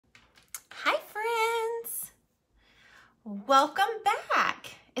welcome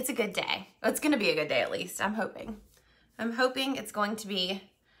back. It's a good day. It's going to be a good day at least, I'm hoping. I'm hoping it's going to be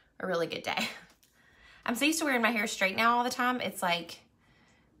a really good day. I'm so used to wearing my hair straight now all the time. It's like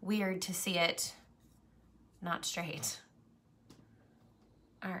weird to see it not straight.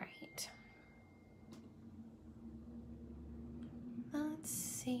 All right. Let's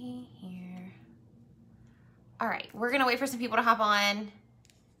see here. All right, we're going to wait for some people to hop on.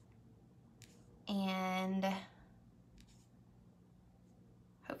 And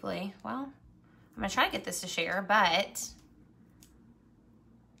hopefully, well, I'm going to try to get this to share, but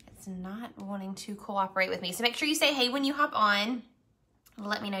it's not wanting to cooperate with me. So make sure you say hey when you hop on.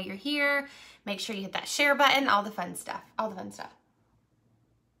 Let me know you're here. Make sure you hit that share button, all the fun stuff, all the fun stuff.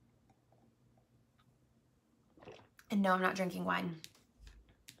 And no, I'm not drinking wine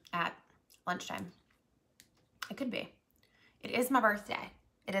at lunchtime. It could be. It is my birthday.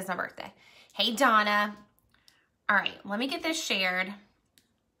 It is my birthday. Hey, Donna. All right, let me get this shared.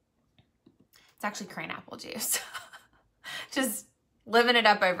 It's actually cran apple juice. Just living it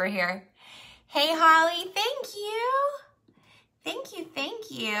up over here. Hey, Holly, thank you. Thank you, thank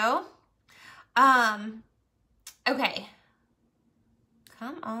you. Okay.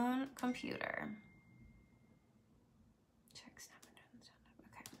 Come on, computer. Check snap.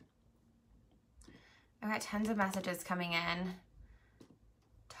 Okay. I got tons of messages coming in.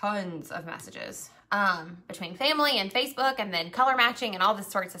 Tons of messages. Between family and Facebook and then color matching and all this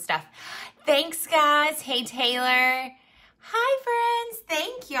sorts of stuff. Thanks, guys. Hey, Taylor. Hi, friends.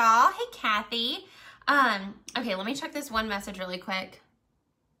 Thank y'all. Hey, Kathy. Okay, let me check this one message really quick.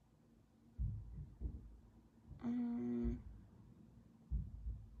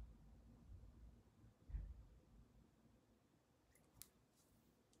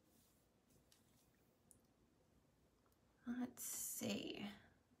 Let's see.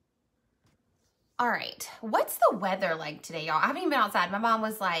 All right, what's the weather like today, y'all? I haven't even been outside. My mom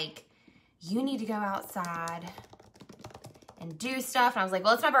was like, you need to go outside and do stuff. And I was like,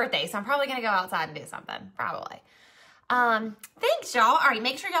 well, it's my birthday, so I'm probably gonna go outside and do something, probably. Thanks, y'all. All right,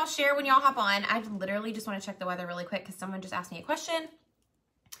 make sure y'all share when y'all hop on. I literally just wanna check the weather really quick because someone just asked me a question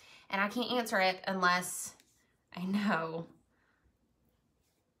and I can't answer it unless I know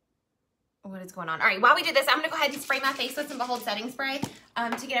what is going on. All right, while we do this, I'm gonna go ahead and spray my face with some Behold setting spray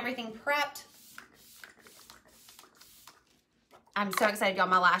to get everything prepped. I'm so excited, y'all.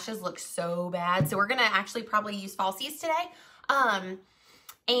 My lashes look so bad. So we're gonna actually probably use falsies today.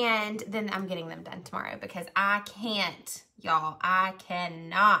 And then I'm getting them done tomorrow because I can't, y'all. I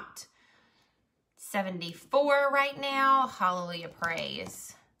cannot. 74 right now. Hallelujah,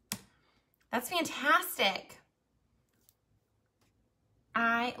 praise. That's fantastic.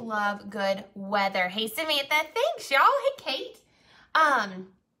 I love good weather. Hey, Samantha, thanks, y'all. Hey, Kate.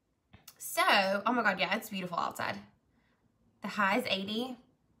 So, oh my God, yeah, it's beautiful outside. The high is 80.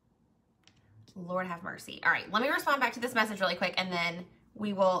 Lord have mercy. All right, let me respond back to this message really quick and then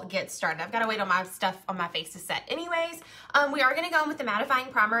we will get started. I've got to wait on my stuff on my face to set anyways. We are going to go in with the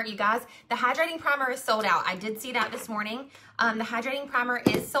mattifying primer. You guys, the hydrating primer is sold out. I did see that this morning. The hydrating primer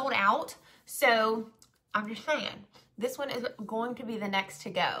is sold out. So I'm just saying, this one is going to be the next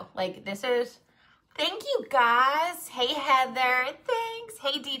to go. Like this is, thank you guys. Hey, Heather, thanks.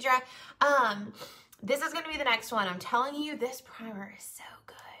 Hey, Deidre. This is going to be the next one. I'm telling you, this primer is so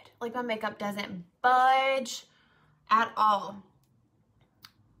good. Like my makeup doesn't budge at all.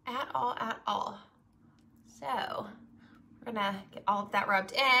 At all, at all. So we're going to get all of that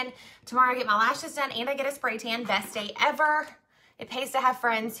rubbed in. Tomorrow I get my lashes done and I get a spray tan. Best day ever. It pays to have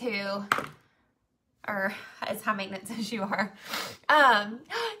friends who are as high maintenance as you are.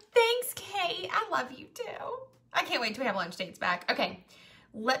 Thanks, Kate. I love you too. I can't wait till we have lunch dates back. Okay,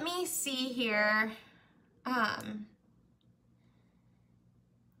 let me see here.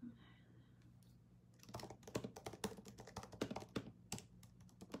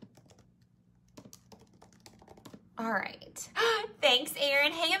 All right. Thanks,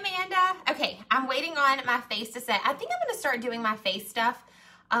 Erin. Hey, Amanda. Okay, I'm waiting on my face to set. I think I'm going to start doing my face stuff.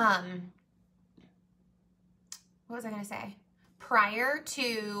 What was I going to say? Prior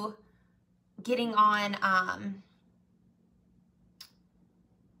to getting on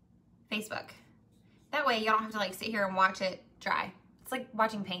Facebook. That way you don't have to like sit here and watch it dry. It's like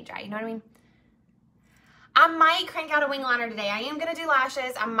watching paint dry, you know what I mean? I might crank out a wing liner today. I am going to do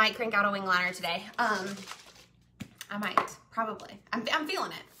lashes. I might crank out a wing liner today. I might, probably. I'm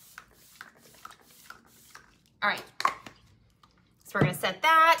feeling it. All right. So we're gonna set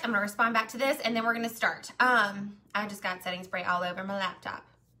that. I'm gonna respond back to this and then we're gonna start. I just got setting spray all over my laptop.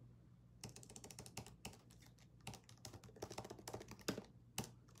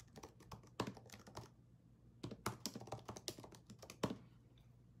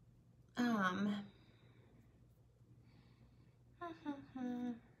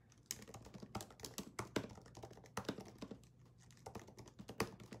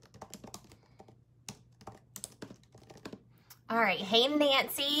 All right, hey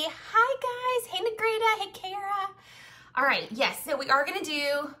Nancy. Hi guys, hey Negrita, hey Kara. All right, yes, so we are gonna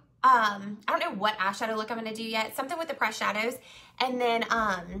do, I don't know what eyeshadow look I'm gonna do yet, something with the pressed shadows. And then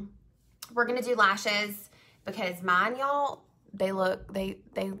we're gonna do lashes because mine, y'all,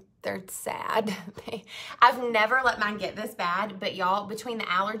 they're sad. I've never let mine get this bad, but y'all, between the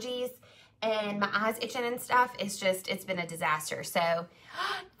allergies and my eyes itching and stuff, it's been a disaster. So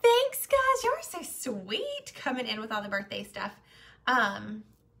thanks guys, you're so sweet coming in with all the birthday stuff. Let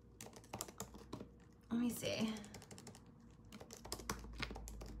me see.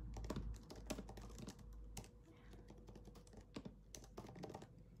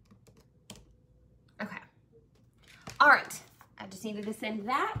 Okay. All right. I just needed to send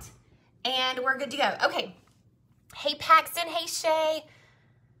that and we're good to go. Okay. Hey Paxton, hey Shay.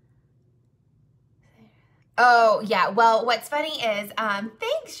 Oh yeah, well what's funny is,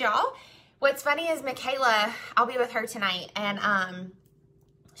 thanks y'all. What's funny is Michaela, I'll be with her tonight, and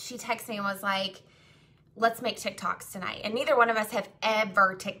she texted me and was like, let's make TikToks tonight. And neither one of us have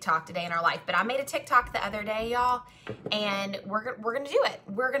ever TikToked a day in our life, but I made a TikTok the other day, y'all, and we're gonna do it.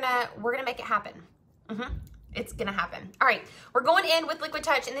 We're gonna make it happen. It's gonna happen. All right, we're going in with Liquid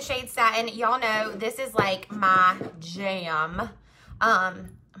Touch in the shade Satin. Y'all know this is like my jam.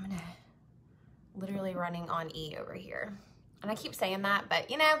 I'm gonna literally running on E over here. And I keep saying that,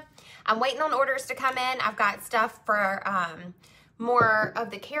 but you know, I'm waiting on orders to come in. I've got stuff for more of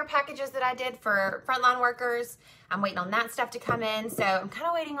the care packages that I did for frontline workers. I'm waiting on that stuff to come in. So I'm kind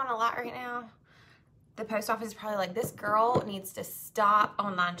of waiting on a lot right now. The post office is probably like, this girl needs to stop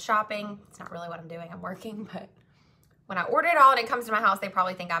online shopping. It's not really what I'm doing. I'm working, but when I order it all and it comes to my house, they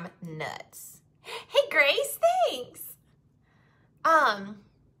probably think I'm nuts. Hey, Grace, thanks.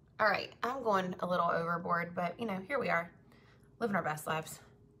 All right, I'm going a little overboard, but you know, here we are, living our best lives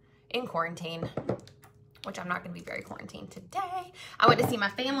in quarantine, which I'm not gonna be very quarantined today. I went to see my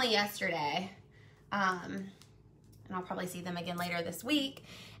family yesterday, and I'll probably see them again later this week.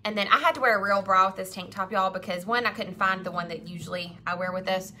 And then I had to wear a real bra with this tank top, y'all, because one, I couldn't find the one that usually I wear with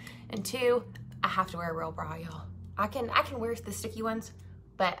this, and two, I have to wear a real bra, y'all. I can wear the sticky ones,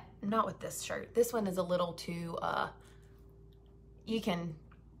 but not with this shirt. This one is a little too, you can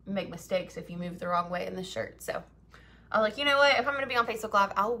make mistakes if you move the wrong way in this shirt. So I was like, you know what? If I'm going to be on Facebook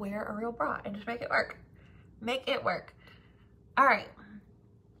Live, I'll wear a real bra and just make it work. Make it work. All right.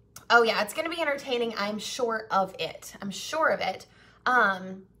 Oh yeah, it's going to be entertaining. I'm sure of it. I'm sure of it.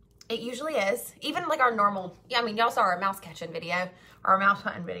 It usually is. Even like our normal, yeah, I mean, y'all saw our mouse catching video, or our mouse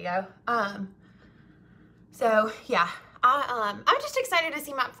hunting video. So yeah, I'm just excited to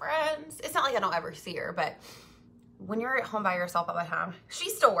see my friends. It's not like I don't ever see her, but when you're at home by yourself all the time,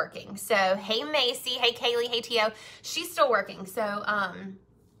 she's still working. So, hey Macy, hey Kaylee, hey Tio, she's still working. So,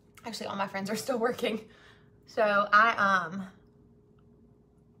 actually all my friends are still working. So I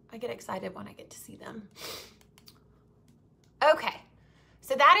get excited when I get to see them. Okay,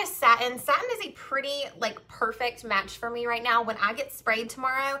 so that is Satin. Satin is a pretty like perfect match for me right now. When I get sprayed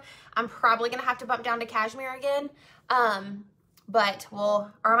tomorrow, I'm probably gonna have to bump down to Cashmere again. But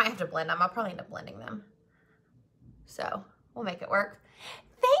or I might have to blend them. I'll probably end up blending them. So we'll make it work.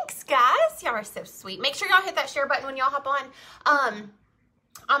 Thanks guys, y'all are so sweet. Make sure y'all hit that share button when y'all hop on.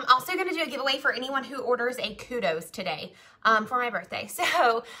 I'm also gonna do a giveaway for anyone who orders a kudos today for my birthday.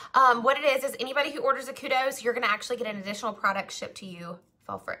 So what it is anybody who orders a kudos, you're gonna actually get an additional product shipped to you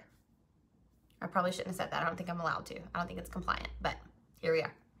for free. I probably shouldn't have said that. I don't think I'm allowed to. I don't think it's compliant, but here we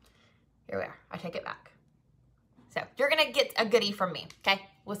are. Here we are. I take it back. So you're gonna get a goodie from me, okay?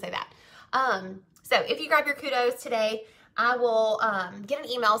 We'll say that. So if you grab your kudos today, I will get an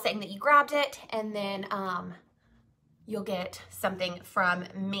email saying that you grabbed it, and then you'll get something from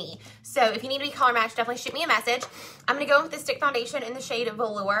me. So if you need to be color matched, definitely shoot me a message. I'm gonna go with the stick foundation in the shade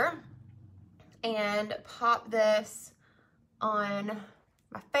Velour and pop this on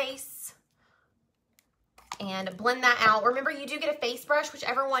my face and blend that out. Remember, you do get a face brush,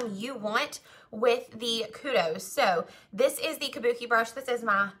 whichever one you want with the kudos. So this is the Kabuki brush. This is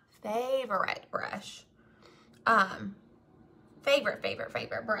my favorite brush.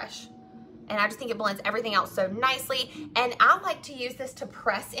 Favorite brush. And I just think it blends everything else so nicely. And I like to use this to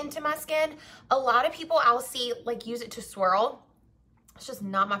press into my skin. A lot of people I'll see like use it to swirl. It's just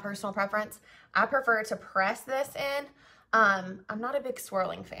not my personal preference. I prefer to press this in. I'm not a big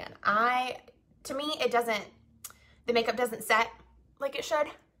swirling fan. To me, the makeup doesn't set like it should.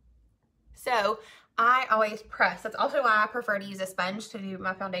 So I always press. That's also why I prefer to use a sponge to do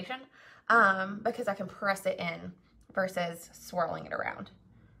my foundation. because I can press it in versus swirling it around.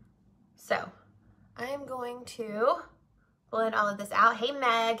 So I am going to blend all of this out. Hey,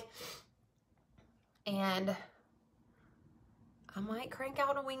 Meg. And I might crank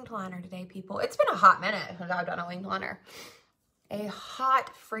out a winged liner today, people. It's been a hot minute since I've done a winged liner. A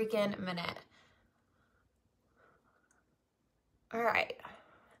hot freaking minute. All right.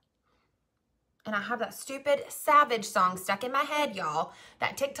 And I have that stupid Savage song stuck in my head, y'all.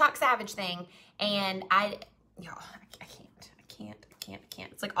 That TikTok Savage thing. And I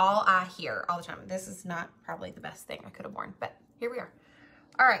can't. It's like all I hear all the time. This is not probably the best thing I could have worn, but here we are.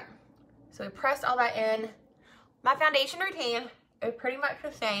 All right. So we pressed all that in. My foundation routine is pretty much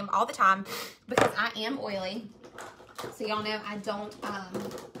the same all the time because I am oily. So y'all know I don't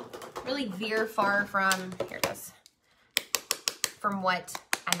really veer far from, here it is, from what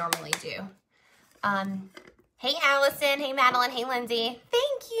I normally do. Hey, Allison. Hey, Madeline. Hey, Lindsay.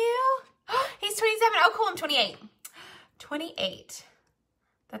 Thank you. He's 27. Oh, cool. I'm 28. 28.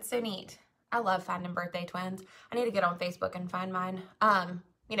 That's so neat. I love finding birthday twins. I need to get on Facebook and find mine.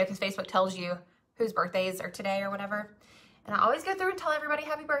 You know, because Facebook tells you whose birthdays are today or whatever. And I always go through and tell everybody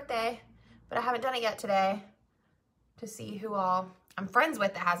happy birthday, but I haven't done it yet today to see who all I'm friends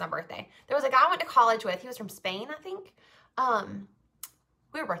with that has my birthday. There was a guy I went to college with. He was from Spain, I think.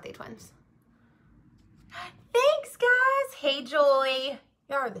 We were birthday twins. Thanks, guys. Hey, Julie.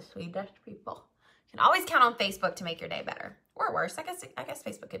 You are the sweetest people. You can always count on Facebook to make your day better. Or worse. I guess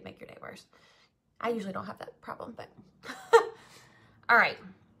Facebook could make your day worse. I usually don't have that problem, but... All right.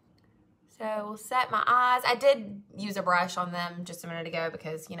 So we'll set my eyes. I did use a brush on them just a minute ago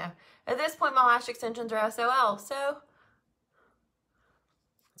because, you know, at this point my lash extensions are SOL. So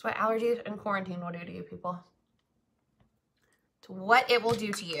that's what allergies and quarantine will do to you people. It's what it will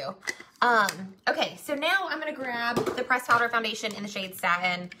do to you. Okay, so now I'm going to grab the pressed powder foundation in the shade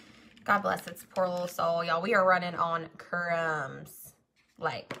Satin. God bless its poor little soul, y'all. We are running on crumbs.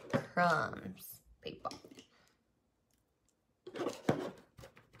 Like crumbs, people.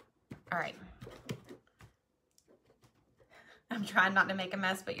 All right. I'm trying not to make a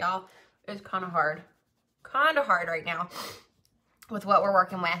mess, but y'all, it's kind of hard. Kind of hard right now with what we're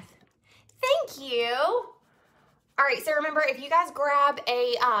working with. Thank you. All right, so remember, if you guys grab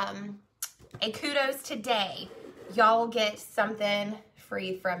a kudos today, y'all get something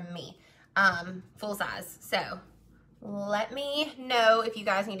free from me, full size. So let me know if you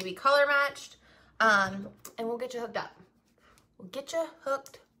guys need to be color matched, and we'll get you hooked up. We'll get you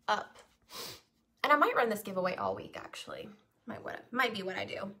hooked up. And I might run this giveaway all week, actually. Might be what I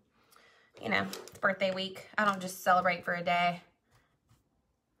do. You know, it's birthday week. I don't just celebrate for a day.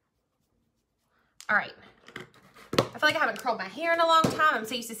 All right. I feel like I haven't curled my hair in a long time. I'm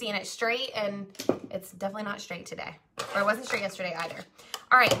so used to seeing it straight, and it's definitely not straight today. Or it wasn't straight yesterday either.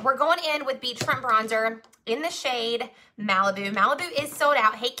 All right, we're going in with Beachfront Bronzer in the shade Malibu. Malibu is sold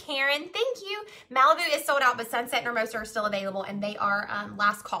out. Hey, Karen, thank you. Malibu is sold out, but Sunset and Hermosa are still available, and they are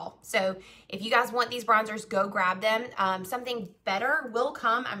last call. So if you guys want these bronzers, go grab them. Something better will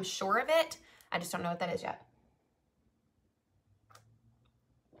come, I'm sure of it. I just don't know what that is yet.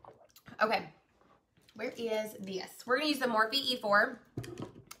 Okay. Where is this? We're going to use the Morphe E4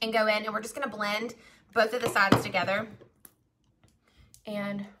 and go in, and we're just going to blend both of the sides together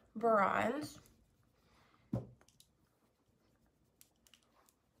and bronze.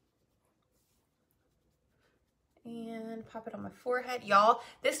 And pop it on my forehead. Y'all,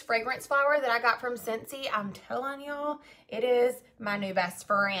 this fragrance flower that I got from Scentsy, I'm telling y'all, it is my new best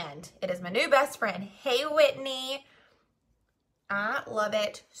friend. It is my new best friend. Hey, Whitney. I love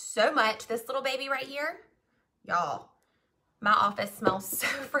it so much. This little baby right here, y'all, my office smells so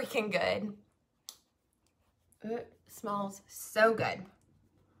freaking good. It smells so good.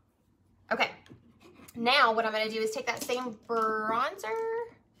 Okay, now what I'm going to do is take that same bronzer.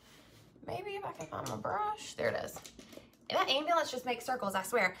 Maybe if I can find my brush. There it is. And that ambulance just makes circles, I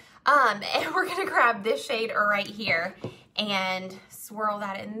swear. And we're going to grab this shade right here and swirl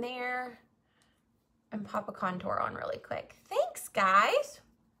that in there. And pop a contour on really quick. Thanks, guys.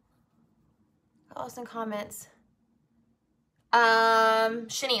 I lost some comments.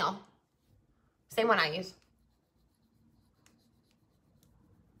 Chenille. Same one I use.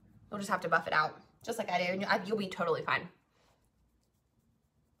 You'll just have to buff it out, just like I do. And you'll be totally fine.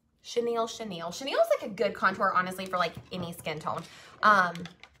 Chenille. Chenille's like a good contour, honestly, for like any skin tone.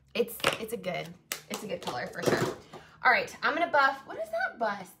 It's a good color for sure. All right, I'm gonna buff. What is that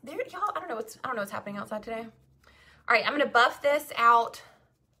bust? There, y'all. I don't know what's happening outside today. All right, I'm gonna buff this out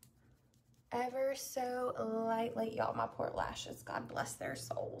ever so lightly, y'all. My poor lashes. God bless their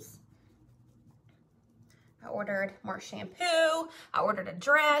souls. I ordered more shampoo. I ordered a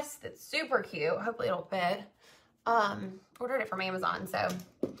dress that's super cute. Hopefully it'll fit. Ordered it from Amazon, so,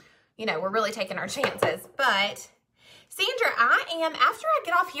 you know, we're really taking our chances. But Sandra, after I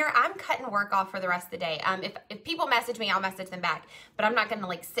get off here, I'm cutting work off for the rest of the day. If people message me, I'll message them back, but I'm not going to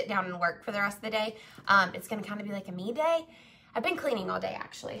like sit down and work for the rest of the day. It's going to kind of be like a me day. I've been cleaning all day,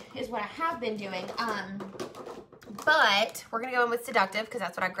 actually, is what I have been doing. But we're going to go in with Seductive because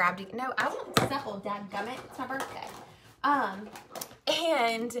that's what I grabbed. No, I want Supple, dadgummit. It's my birthday.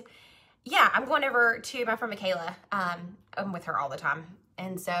 And yeah, I'm going over to my friend Michaela. I'm with her all the time.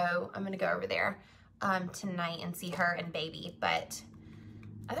 And so I'm going to go over there tonight and see her and baby. But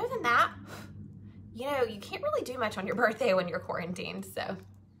other than that, you know, you can't really do much on your birthday when you're quarantined. So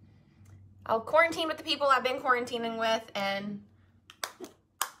I'll quarantine with the people I've been quarantining with and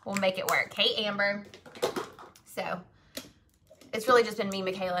we'll make it work. Hey, Amber. So it's really just been me,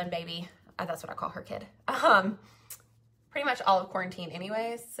 Michaela, and baby. That's what I call her kid. Pretty much all of quarantine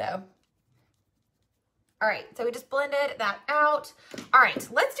anyways, so. All right, so we just blended that out. All right,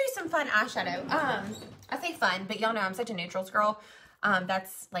 let's do some fun eyeshadow. I say fun, but y'all know I'm such a neutrals girl.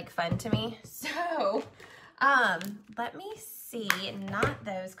 That's like fun to me. So, let me see, not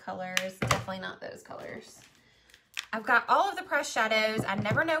those colors, definitely not those colors. I've got all of the pressed shadows. I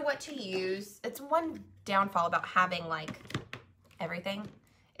never know what to use. It's one downfall about having like everything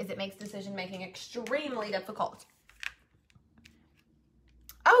is it makes decision making extremely difficult.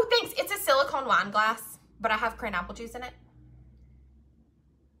 Oh, thanks. It's a silicone wine glass, but I have cran apple juice in it.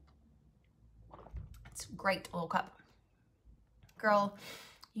 It's a great little cup. Girl,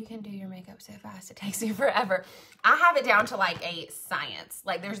 you can do your makeup so fast. It takes you forever. I have it down to like a science.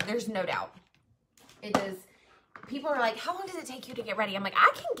 Like there's no doubt. It does. People are like, how long does it take you to get ready? I'm like,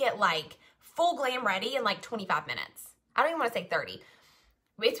 I can get like full glam ready in like 25 minutes. I don't even want to say 30.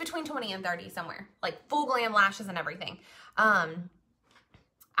 It's between 20 and 30 somewhere. Like full glam lashes and everything.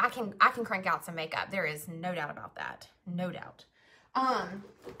 I can crank out some makeup. There is no doubt about that. No doubt. All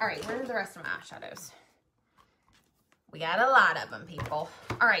right, where are the rest of my eyeshadows? We got a lot of them, people.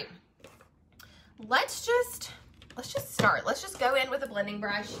 All right. Let's just start. Let's just go in with a blending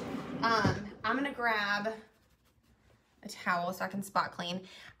brush. I'm going to grab a towel so I can spot clean.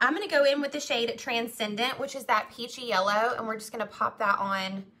 I'm going to go in with the shade Transcendent, which is that peachy yellow, and we're just going to pop that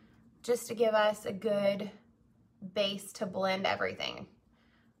on just to give us a good base to blend everything.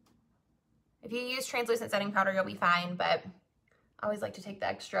 If you use translucent setting powder, you'll be fine, but I always like to take the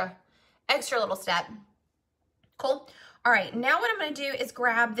extra little step. Cool. All right, now what I'm going to do is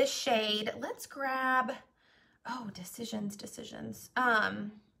grab this shade. Let's grab, oh, decisions.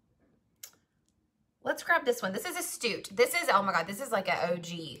 Let's grab this one. This is Astute. This is, oh my God, this is like a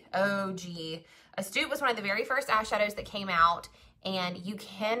OG. Astute was one of the very first eyeshadows that came out, and you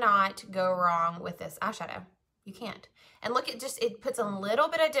cannot go wrong with this eyeshadow. You can't. And look, it puts a little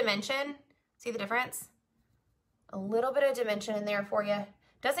bit of dimension. See the difference? A little bit of dimension in there for you.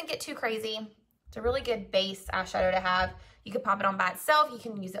 Doesn't get too crazy. It's a really good base eyeshadow to have. You could pop it on by itself. You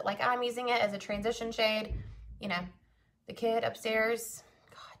can use it like I'm using it as a transition shade. You know, the kid upstairs,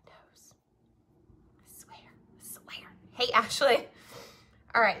 God knows. I swear. Hey, Ashley.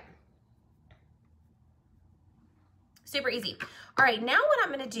 All right. Super easy. All right, now what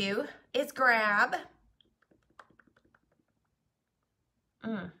I'm going to do is grab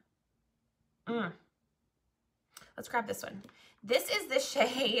let's grab this one. This is the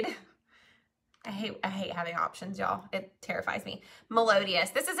shade. I hate having options, y'all. It terrifies me.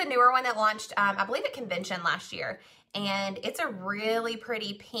 Melodious. This is a newer one that launched, I believe, at convention last year. And it's a really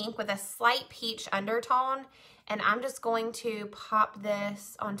pretty pink with a slight peach undertone. And I'm just going to pop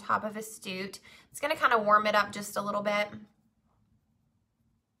this on top of Astute. It's going to kind of warm it up just a little bit.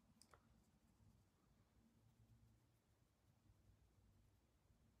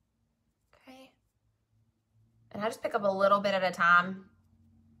 And I just pick up a little bit at a time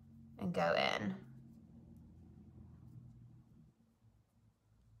and go in.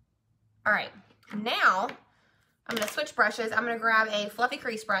 All right, now I'm gonna switch brushes. I'm gonna grab a fluffy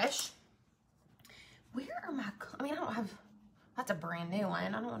crease brush. Where are my, I mean, I don't have, that's a brand new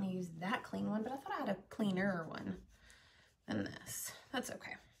one. I don't wanna use that clean one, but I thought I had a cleaner one than this. That's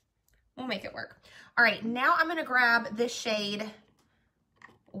okay. We'll make it work. All right, now I'm gonna grab this shade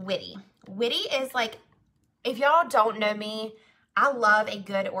Witty. Witty is like, if y'all don't know me, I love a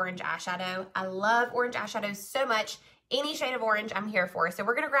good orange eyeshadow. I love orange eyeshadows so much. Any shade of orange I'm here for. So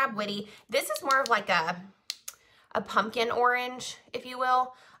we're going to grab Witty. This is more of like a pumpkin orange, if you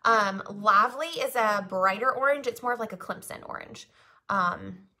will. Lively is a brighter orange. It's more of like a Clemson orange.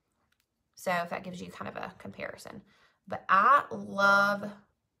 So if that gives you kind of a comparison. But I love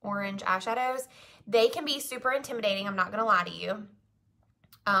orange eyeshadows. They can be super intimidating, I'm not gonna lie to you.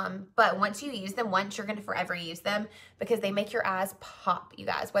 But once you use them once, you're gonna forever use them because they make your eyes pop, you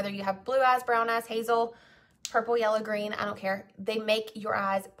guys. Whether you have blue eyes, brown eyes, hazel, purple, yellow, green, I don't care. They make your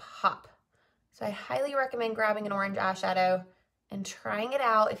eyes pop. So I highly recommend grabbing an orange eyeshadow and trying it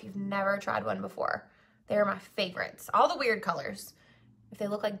out if you've never tried one before. They're my favorites. All the weird colors. If they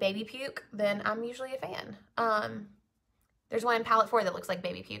look like baby puke, then I'm usually a fan. There's one in palette 4 that looks like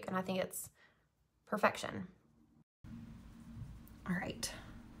baby puke, and I think it's perfection. All right.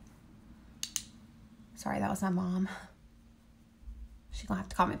 Sorry, that was my mom. She's gonna have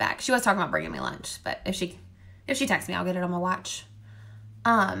to call me back. She was talking about bringing me lunch, but if she texts me, I'll get it on my watch.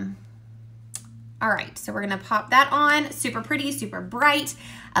 All right, so we're gonna pop that on. Super pretty, super bright.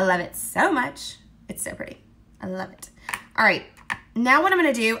 I love it so much. It's so pretty. I love it. All right, now what I'm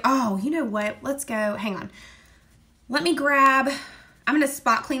gonna do, oh, you know what? Let's go, hang on. Let me grab, I'm gonna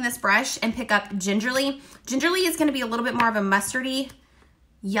spot clean this brush and pick up Gingerly. Gingerly is gonna be a little bit more of a mustardy,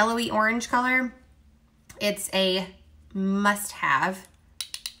 yellowy orange color. It's a must-have.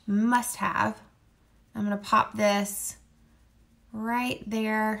 I'm gonna pop this right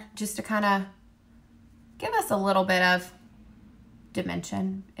there just to kind of give us a little bit of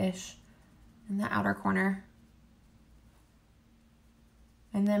dimension-ish in the outer corner.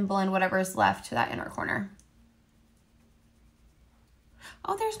 And then blend whatever is left to that inner corner.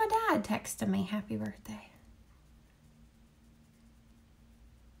 Oh, there's my dad texting me, happy birthday.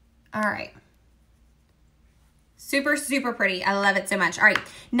 All right. Super, super pretty. I love it so much. All right,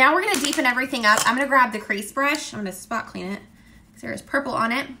 now we're gonna deepen everything up. I'm gonna grab the crease brush. I'm gonna spot clean it because there is purple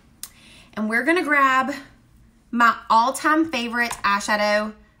on it. And we're gonna grab my all-time favorite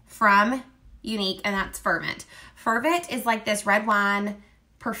eyeshadow from Younique, and that's Fervent. Fervent is like this red wine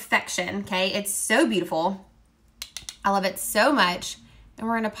perfection, okay? It's so beautiful. I love it so much. And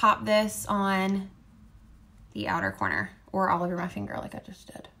we're gonna pop this on the outer corner or all over my finger like I just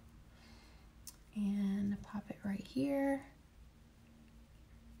did. And pop it right here.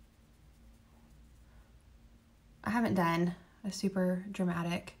 I haven't done a super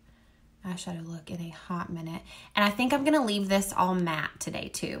dramatic eyeshadow look in a hot minute. And I think I'm gonna leave this all matte today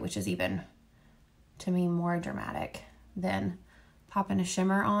too, which is even, to me, more dramatic than popping a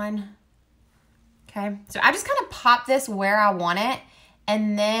shimmer on. Okay, so I just kind of pop this where I want it.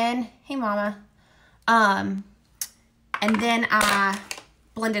 And then, hey mama. And then I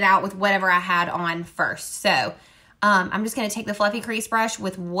blend it out with whatever I had on first. So I'm just gonna take the fluffy crease brush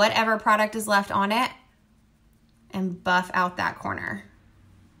with whatever product is left on it and buff out that corner,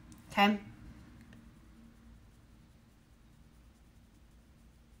 okay?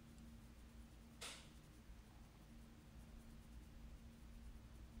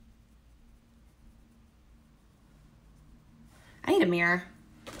 I need a mirror.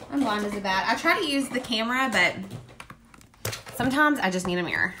 I'm blind as a bat. I try to use the camera, but sometimes I just need a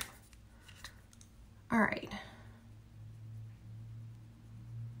mirror. All right.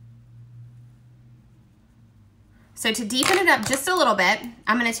 So to deepen it up just a little bit,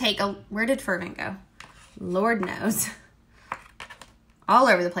 I'm gonna take a, where did Fervent go? Lord knows. All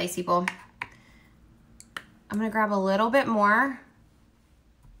over the place, people. I'm gonna grab a little bit more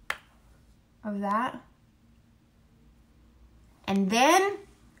of that. And then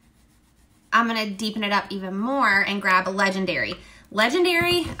I'm gonna deepen it up even more and grab Legendary.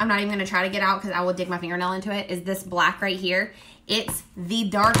 Legendary, I'm not even gonna try to get out because I will dig my fingernail into it, is this black right here. It's the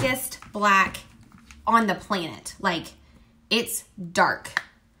darkest black on the planet. Like, it's dark.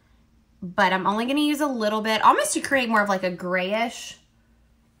 But I'm only gonna use a little bit, almost to create more of like a grayish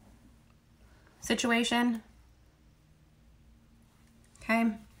situation. Okay.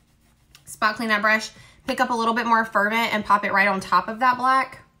 Spot clean that brush. Pick up a little bit more Fervent and pop it right on top of that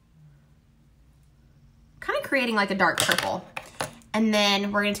black. Kind of creating like a dark purple. And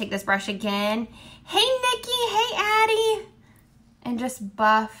then we're gonna take this brush again. Hey Nikki, hey Addie. And just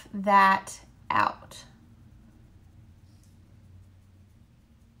buff that out.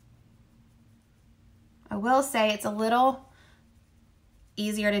 I will say it's a little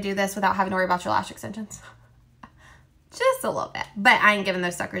easier to do this without having to worry about your lash extensions. Just a little bit, but I ain't giving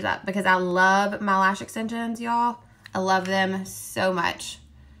those suckers up because I love my lash extensions, y'all. I love them so much.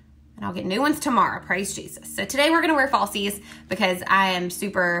 And I'll get new ones tomorrow, praise Jesus. So today we're gonna wear falsies because I am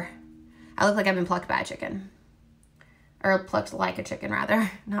super, I look like I've been plucked by a chicken. Or plucked like a chicken rather,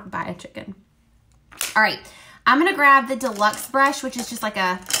 not by a chicken. All right, I'm gonna grab the Deluxe brush, which is just like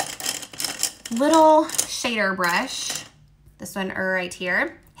a little shader brush. This one right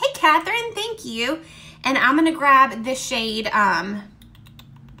here. Hey Catherine, thank you. And I'm gonna grab this shade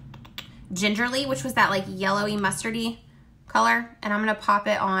Gingerly, which was that like yellowy mustardy color, and I'm gonna pop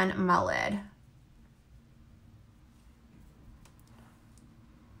it on my lid.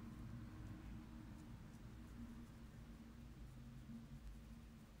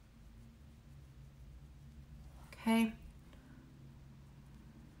 Okay.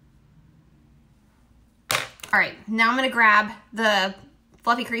 All right, now I'm gonna grab the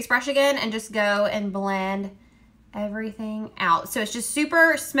fluffy crease brush again and just go and blend everything out. So it's just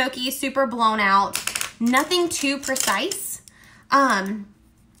super smoky, super blown out, nothing too precise. I'm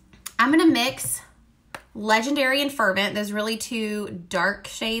gonna mix Legendary and Fervent, those really two dark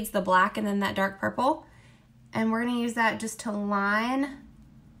shades, the black and then that dark purple. And we're gonna use that just to line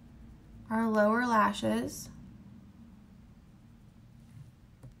our lower lashes.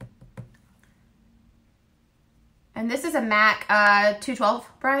 And this is a MAC 212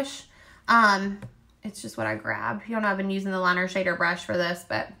 brush. It's just what I grabbed. You don't know, I've been using the liner shader brush for this,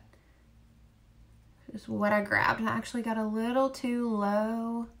 but just what I grabbed. I actually got a little too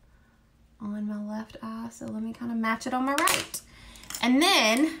low on my left eye, so let me kind of match it on my right. And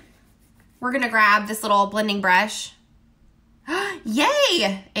then we're gonna grab this little blending brush.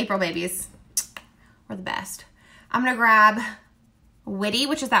 Yay! April babies, we're the best. I'm gonna grab Witty,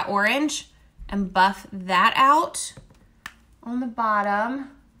 which is that orange, and buff that out on the bottom.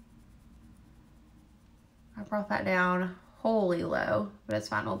 I brought that down wholly low, but it's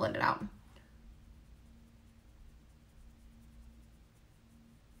fine, we'll blend it out.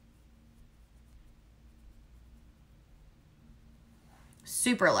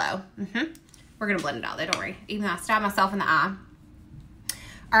 Super low. We're gonna blend it out though, don't worry. Even though I stabbed myself in the eye.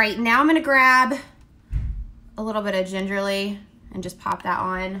 All right, now I'm gonna grab a little bit of Gingerly and just pop that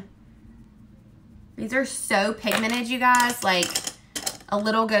on. These are so pigmented, you guys. Like, a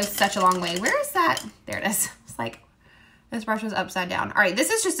little goes such a long way. Where is that? There it is. It's like, this brush was upside down. All right, this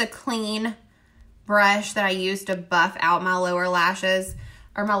is just a clean brush that I use to buff out my lower lashes,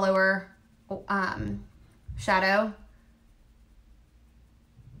 or my lower shadow.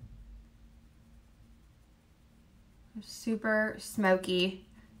 Super smoky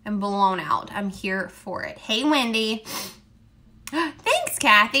and blown out. I'm here for it. Hey, Wendy. Thanks,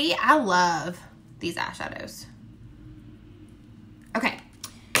 Kathy. I love these eyeshadows. Okay,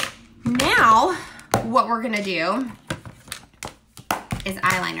 now what we're gonna do is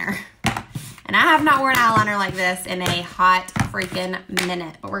eyeliner. And I have not worn eyeliner like this in a hot freaking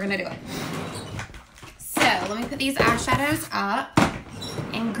minute, but we're gonna do it. So let me put these eyeshadows up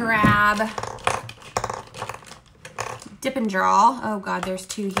and grab Dip and Draw. Oh God, there's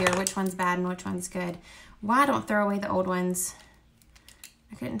two here. Which one's bad and which one's good? Why don't throw away the old ones?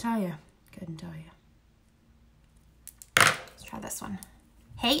 I couldn't tell you. Couldn't tell you. Let's try this one.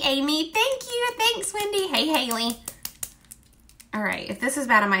 Hey, Amy. Thank you. Thanks, Wendy. Hey, Haley. All right. If this is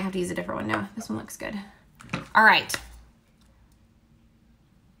bad, I might have to use a different one. No, this one looks good. All right.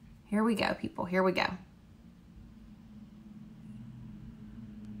 Here we go, people. Here we go.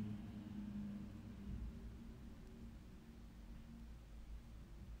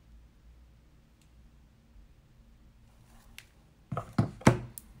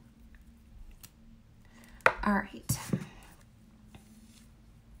 All right.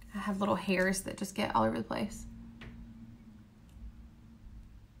 I have little hairs that just get all over the place.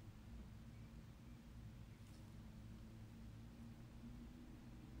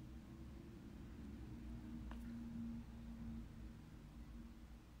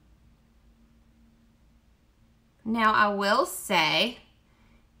 Now I will say,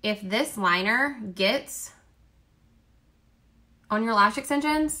 if this liner gets on your lash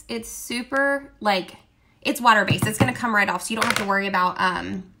extensions, it's super, like, it's water-based. It's gonna come right off, so you don't have to worry about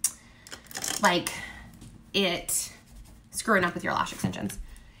like it screwing up with your lash extensions.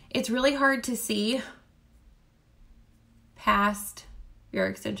 It's really hard to see past your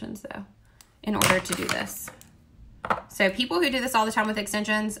extensions though, in order to do this. So people who do this all the time with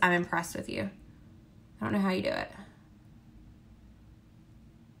extensions, I'm impressed with you. I don't know how you do it.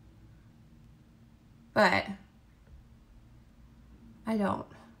 But I don't.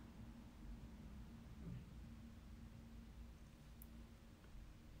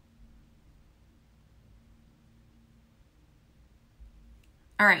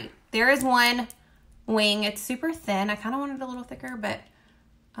 All right, there is one wing. It's super thin. I kind of wanted it a little thicker, but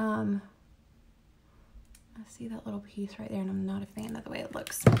I see that little piece right there, and I'm not a fan of the way it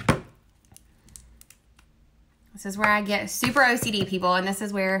looks. This is where I get super OCD, people, and this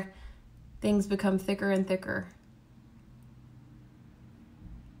is where things become thicker and thicker.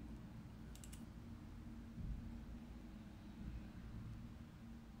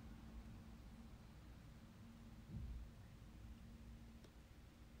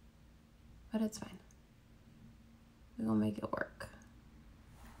 But it's fine. We're gonna make it work.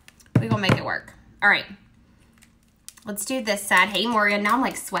 We're gonna make it work. All right. Let's do this side. Hey, Morgan. Now I'm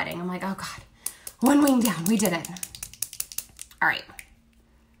like sweating. I'm like, oh God. One wing down. We did it. All right.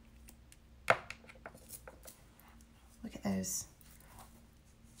 Look at those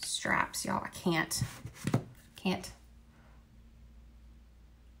straps, y'all. I can't. Can't.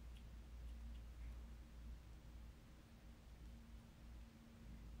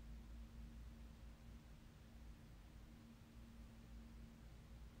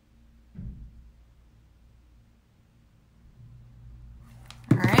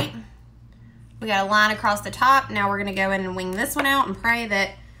 All right. We got a line across the top. Now we're gonna go in and wing this one out and pray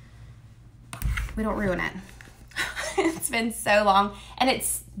that we don't ruin it. It's been so long, and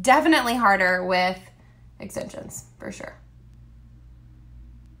it's definitely harder with extensions, for sure.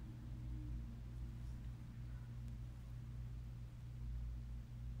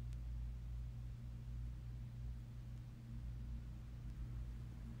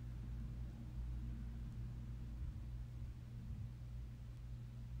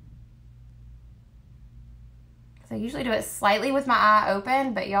 So I usually do it slightly with my eye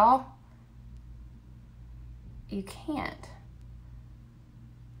open, but y'all, you can't.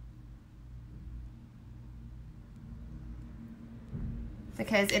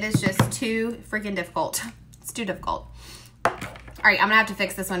 Because it is just too freaking difficult. It's too difficult. All right, I'm gonna have to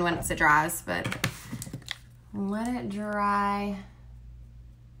fix this one once it dries, but let it dry.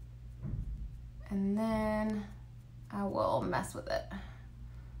 And then I will mess with it.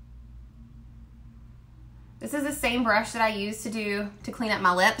 This is the same brush that I use to clean up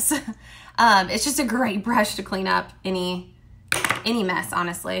my lips. It's just a great brush to clean up any mess,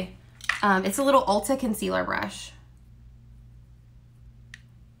 honestly. It's a little Ulta concealer brush.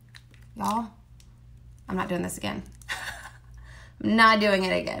 Y'all, I'm not doing this again. I'm not doing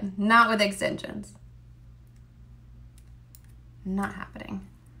it again. Not with extensions. Not happening.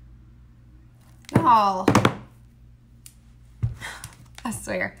 Y'all, I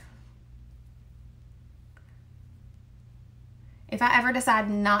swear. If I ever decide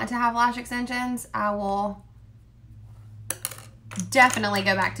not to have lash extensions, I will definitely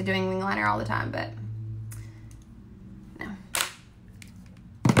go back to doing wing liner all the time, but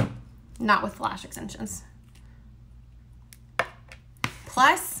no. Not with lash extensions.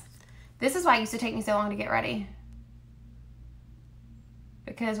 Plus, this is why it used to take me so long to get ready.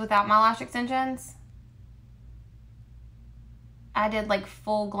 Because without my lash extensions, I did like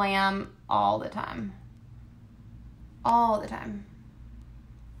full glam all the time. All the time.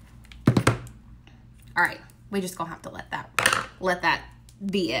 All right, we just gonna have to let that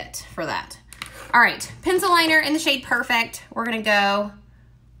be it for that. All right, pencil liner in the shade Perfect. We're gonna go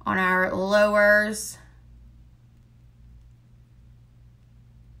on our lowers.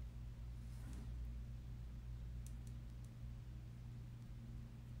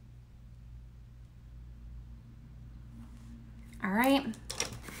 All right,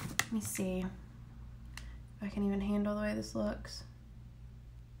 let me see. I can even handle the way this looks.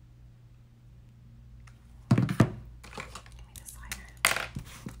 Give me this liner.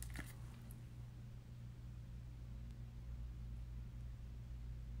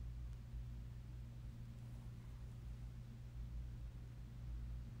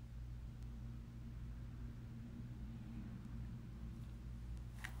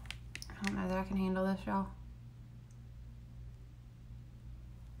 I don't know that I can handle this, y'all.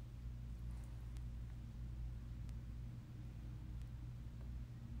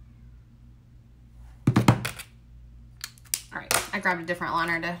 I grabbed a different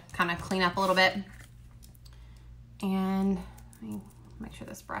liner to kind of clean up a little bit. And let me make sure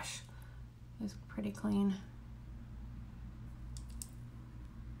this brush is pretty clean.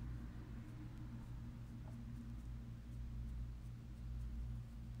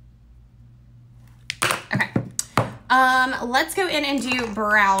 Okay. Let's go in and do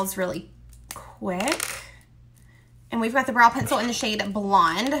brows really quick. And we've got the brow pencil in the shade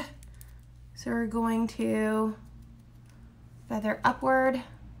Blonde. So we're going to feather upward.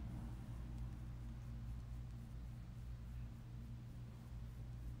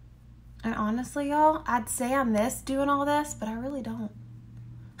 And honestly, y'all, I'd say I miss doing all this, but I really don't.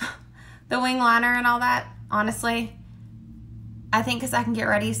 The wing liner and all that, honestly, I think because I can get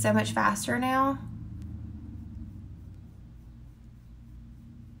ready so much faster now.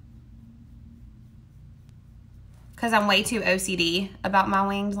 Because I'm way too OCD about my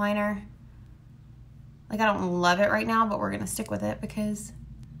winged liner. Like, I don't love it right now, but we're gonna stick with it because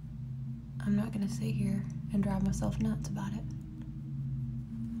I'm not gonna sit here and drive myself nuts about it.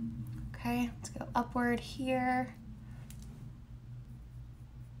 Okay, let's go upward here.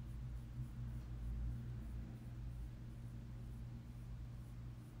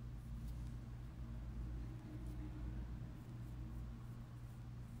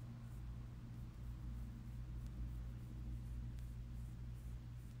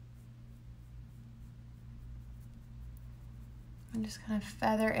 And just kind of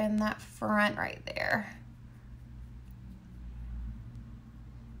feather in that front right there.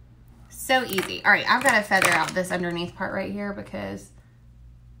 So easy. All right, I've got to feather out this underneath part right here because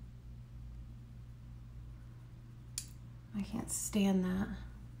I can't stand that.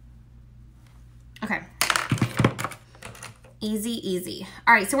 Okay. Easy, easy.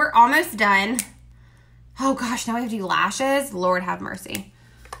 All right, so we're almost done. Oh gosh, now we have to do lashes. Lord have mercy.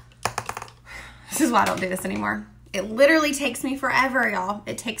 This is why I don't do this anymore. It literally takes me forever, y'all.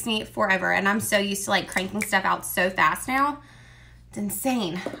 It takes me forever, and I'm so used to like cranking stuff out so fast now. It's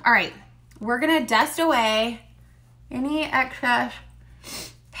insane. All right, we're gonna dust away any excess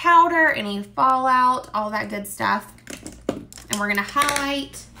powder, any fallout, all that good stuff. And we're gonna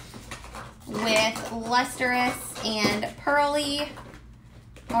highlight with Lustrous and Pearly,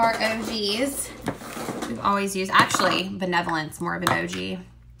 our OGs. We've always used, actually, Benevolent's more of an OG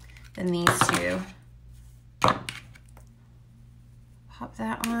than these two. Pop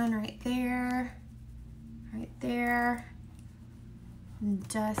that on right there, and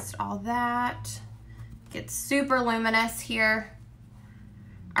dust all that. Get super luminous here.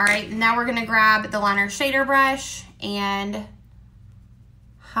 All right, now we're gonna grab the liner shader brush and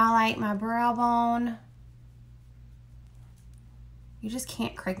highlight my brow bone. You just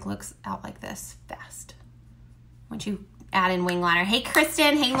can't crank looks out like this fast once you add in wing liner. Hey,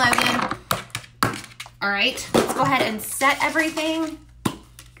 Kristen. Hey, Logan. All right, let's go ahead and set everything.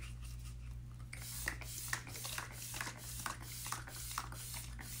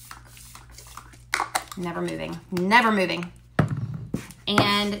 Never moving, never moving.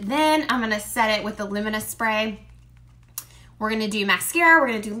 And then I'm gonna set it with the luminous spray. We're gonna do mascara, we're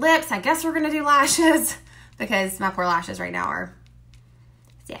gonna do lips, I guess we're gonna do lashes because my poor lashes right now are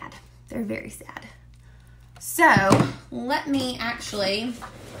sad. They're very sad. So let me actually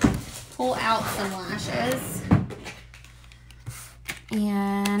pull out some lashes.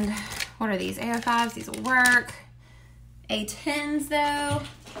 And what are these? A05s, these will work. A10s though.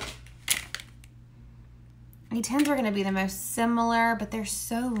 A10s are gonna be the most similar, but they're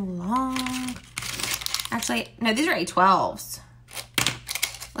so long. Actually, no, these are A12s.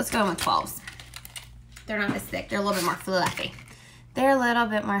 Let's go in with 12s. They're not as thick. They're a little bit more fluffy. They're a little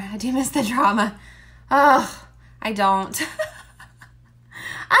bit more, I do miss the drama. Oh, I don't.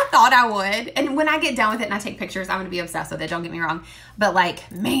 I thought I would. And when I get done with it and I take pictures, I'm gonna be obsessed with it, don't get me wrong. But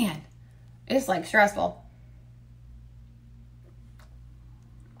like, man, it's like stressful.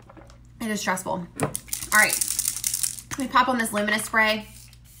 It is stressful. All right, let me pop on this luminous spray.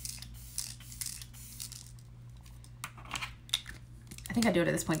 I think I do it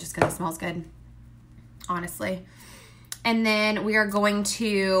at this point just because it smells good, honestly. And then we are going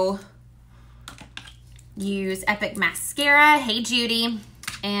to use Epic Mascara, Hey Judy,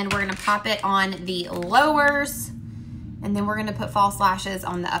 and we're gonna pop it on the lowers, and then we're gonna put false lashes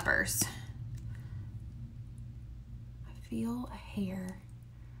on the uppers. I feel a hair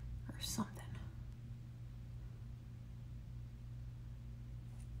or something.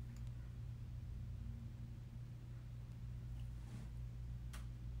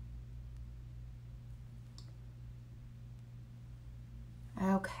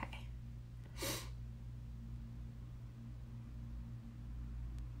 Okay.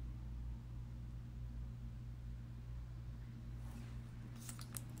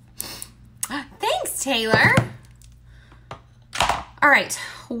 Thanks, Taylor. All right,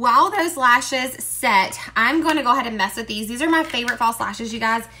 while those lashes set, I'm going to go ahead and mess with these. These are my favorite false lashes, you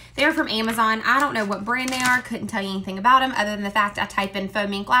guys. They are from Amazon. I don't know what brand they are. Couldn't tell you anything about them other than the fact I type in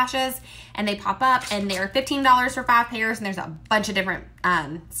foam ink lashes and they pop up, and they're $15 for 5 pairs, and there's a bunch of different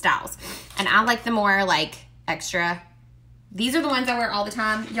styles. And I like the more like extra. These are the ones I wear all the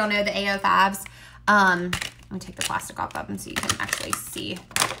time. Y'all know the A05s. Let me take the plastic off of them so you can actually see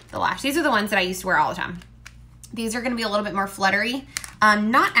the lash. These are the ones that I used to wear all the time. These are going to be a little bit more fluttery,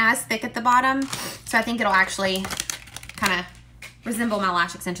 not as thick at the bottom, so I think it'll actually kind of resemble my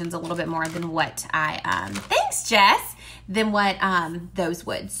lash extensions a little bit more than what I, thanks Jess, than what those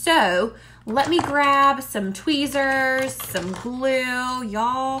would. So let me grab some tweezers, some glue.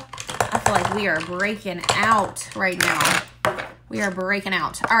 Y'all, I feel like we are breaking out right now. We are breaking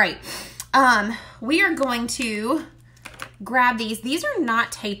out. All right, we are going to grab these. These are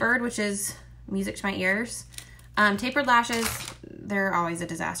not tapered, which is music to my ears. Tapered lashes, they're always a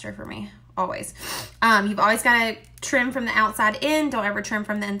disaster for me, always. You've always got to trim from the outside in, don't ever trim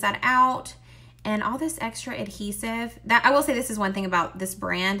from the inside out. And all this extra adhesive, that I will say, this is one thing about this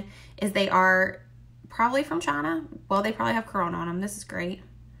brand, is they are probably from China. Well, they probably have Corona on them. This is great.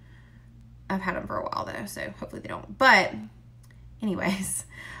 I've had them for a while though, so hopefully they don't. But anyways,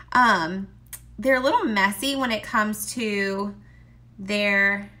 they're a little messy when it comes to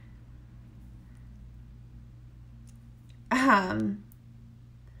They're,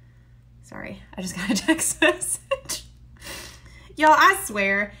 sorry, I just got a text message. Y'all, I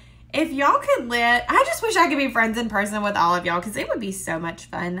swear, if y'all could I just wish I could be friends in person with all of y'all because it would be so much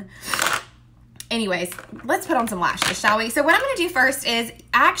fun. Anyways, let's put on some lashes, shall we? So what I'm going to do first is,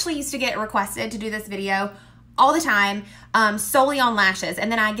 I actually used to get requested to do this video all the time, solely on lashes.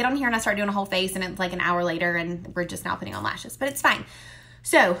 And then I get on here and I start doing a whole face and it's like an hour later and we're just now putting on lashes, but it's fine.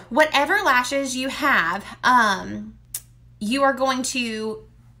 So whatever lashes you have, you are going to,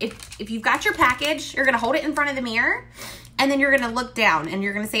 if you've got your package, you're going to hold it in front of the mirror and then you're going to look down and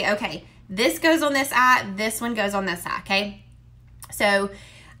you're going to say, okay, this goes on this eye, this one goes on this eye, okay? So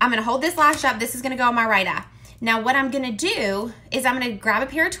I'm going to hold this lash up. This is going to go on my right eye. Now what I'm going to do is I'm going to grab a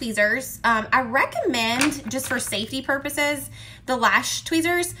pair of tweezers. I recommend, just for safety purposes, the lash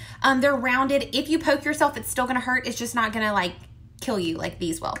tweezers. They're rounded. If you poke yourself, it's still going to hurt. It's just not going to like kill you like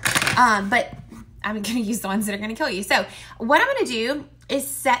these will. But I'm going to use the ones that are going to kill you. So what I'm going to do is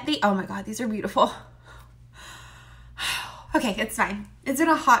set the, oh my God, these are beautiful. Okay, it's fine. It's been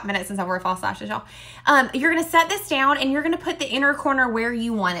a hot minute since I wore false lashes, y'all. You're going to set this down and you're going to put the inner corner where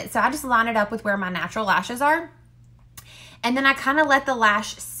you want it. So I just line it up with where my natural lashes are. And then I kind of let the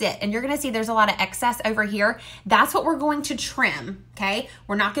lash sit. And you're going to see there's a lot of excess over here. That's what we're going to trim, okay?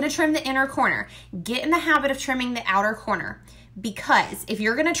 We're not going to trim the inner corner. Get in the habit of trimming the outer corner. Because if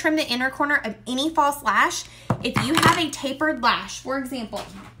you're going to trim the inner corner of any false lash, if you have a tapered lash, for example,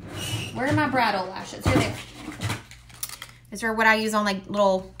 where are my bridal lashes? Here they are. These are what I use on like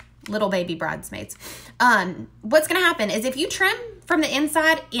little baby bridesmaids. What's going to happen is if you trim from the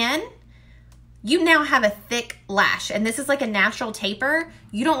inside in, you now have a thick lash. And this is like a natural taper.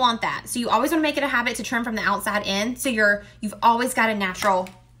 You don't want that. So you always want to make it a habit to trim from the outside in. So you've always got a natural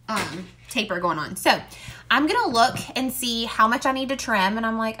taper going on. So I'm going to look and see how much I need to trim. And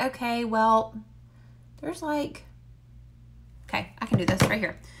I'm like, okay, well, there's like, okay, I can do this right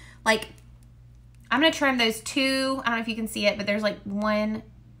here. Like, I'm going to trim those two. I don't know if you can see it, but there's like 1,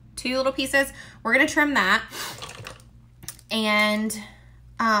 2 little pieces. We're going to trim that. And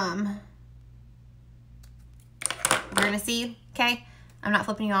we're going to see, okay? I'm not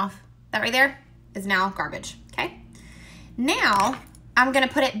flipping you off. That right there is now garbage, okay? Now, I'm going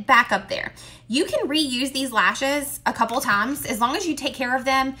to put it back up there. You can reuse these lashes a couple times. As long as you take care of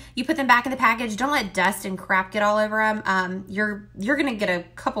them, you put them back in the package. Don't let dust and crap get all over them. You're going to get a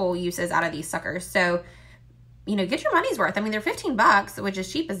couple uses out of these suckers. So, you know, get your money's worth. I mean, they're 15 bucks, which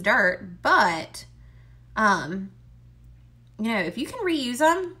is cheap as dirt, but, you know, if you can reuse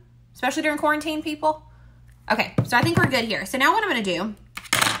them, especially during quarantine, people. Okay, so I think we're good here. So now what I'm going to do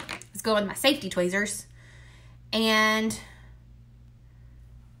is go with my safety tweezers and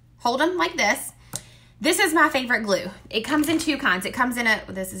hold them like this. This is my favorite glue. It comes in 2 kinds. It comes in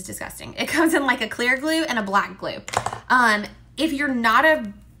this is disgusting. It comes in like a clear glue and a black glue. If you're not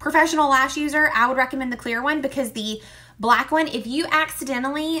a professional lash user, I would recommend the clear one because the black one, if you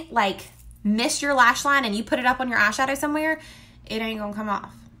accidentally like miss your lash line and you put it up on your eyeshadow somewhere, it ain't gonna come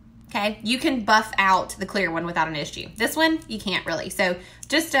off. Okay, you can buff out the clear one without an issue. This one, you can't really. So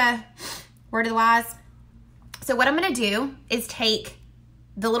just a word of the wise. So what I'm gonna do is take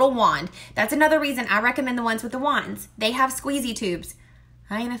the little wand. That's another reason I recommend the ones with the wands. They have squeezy tubes.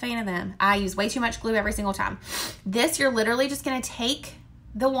 I ain't a fan of them. I use way too much glue every single time. This, you're literally just gonna take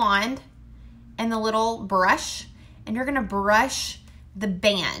the wand and the little brush, and you're gonna brush the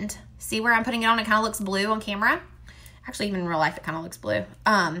band. See where I'm putting it on? It kind of looks blue on camera. Actually, even in real life, it kind of looks blue.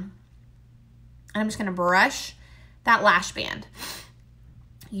 And I'm just gonna brush that lash band.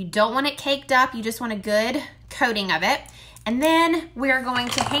 You don't want it caked up. You just want a good coating of it. And then we're going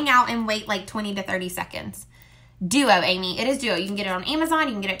to hang out and wait like 20 to 30 seconds. Duo, Amy. It is Duo. You can get it on Amazon.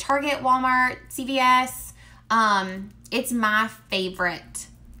 You can get it at Target, Walmart, CVS. It's my favorite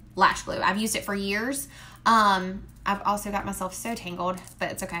lash glue. I've used it for years. I've also got myself so tangled,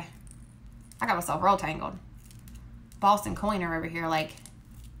 but it's okay. I got myself real tangled. Boston Coiner over here like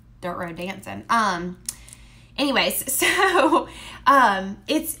dirt road dancing. Anyways, so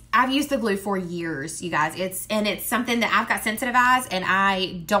I've used the glue for years, you guys. It's something that I've got sensitive eyes and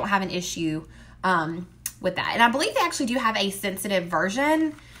I don't have an issue with that. And I believe they actually do have a sensitive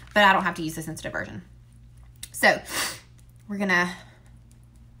version, but I don't have to use the sensitive version. So we're gonna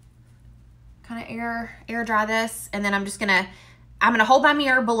kind of air dry this, and then I'm gonna hold my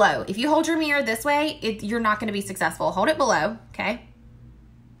mirror below. If you hold your mirror this way, you're not gonna be successful. Hold it below, okay?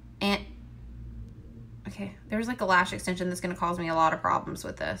 And okay, there's like a lash extension that's gonna cause me a lot of problems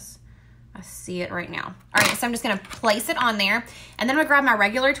with this. I see it right now. All right, so I'm just gonna place it on there, and then I'm gonna grab my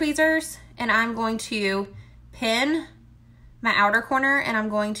regular tweezers, and I'm going to pin my outer corner and I'm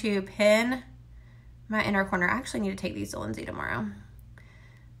going to pin my inner corner. I actually need to take these to Lindsay tomorrow.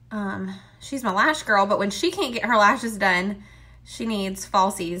 She's my lash girl, but when she can't get her lashes done, she needs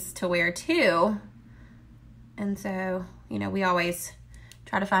falsies to wear too. And so, you know, we always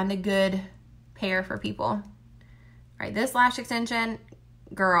try to find a good pair for people. All right, this lash extension,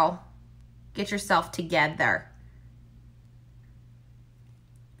 girl, get yourself together.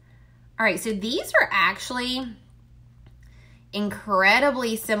 All right, so these are actually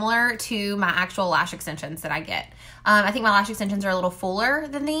incredibly similar to my actual lash extensions that I get. I think my lash extensions are a little fuller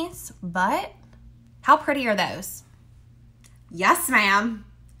than these, but how pretty are those? Yes, ma'am.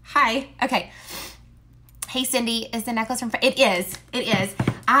 Hi. Okay. Hey, Cindy, is the necklace from... It is. It is.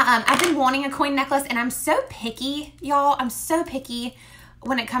 I've been wanting a coin necklace, and I'm so picky, y'all. I'm so picky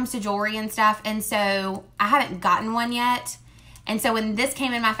when it comes to jewelry and stuff, and so I haven't gotten one yet. And so when this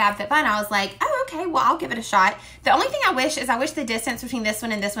came in my FabFitFun, I was like, oh, okay, well, I'll give it a shot. The only thing I wish is the distance between this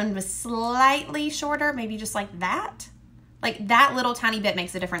one and this one was slightly shorter, maybe just like that. Like that little tiny bit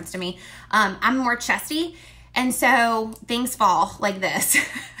makes a difference to me. I'm more chesty, and so things fall like this.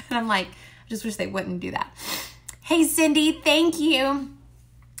 And I'm like, I just wish they wouldn't do that. Hey, Cindy, thank you.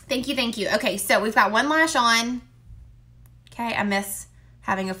 Thank you, thank you. Okay, so we've got one lash on. Okay, I miss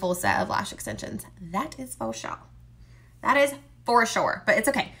having a full set of lash extensions. That is for sure. That is for sure, but it's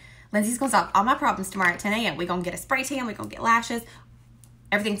okay. Lindsay's gonna solve all my problems tomorrow at 10 a.m. We're gonna get a spray tan, we're gonna get lashes.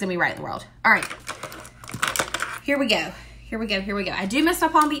 Everything's gonna be right in the world. All right, here we go. Here we go, here we go. I do miss my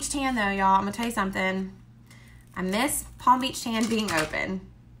Palm Beach tan though, y'all. I'm gonna tell you something. I miss Palm Beach tan being open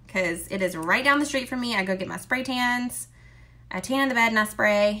because it is right down the street from me. I go get my spray tans. I tan in the bed and I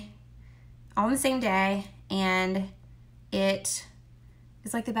spray all on the same day, and it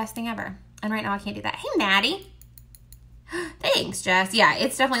is like the best thing ever. And right now I can't do that. Hey, Maddie. Thanks, Jess. Yeah,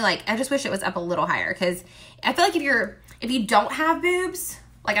 it's definitely like, I just wish it was up a little higher because I feel like if you don't have boobs,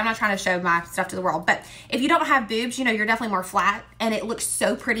 like I'm not trying to show my stuff to the world, but if you don't have boobs, you know, you're definitely more flat and it looks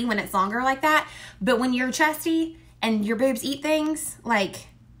so pretty when it's longer like that. But when you're chesty and your boobs eat things, like,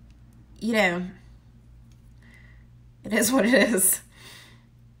 you know, it is what it is.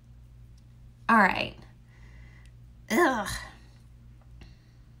 All right. Ugh.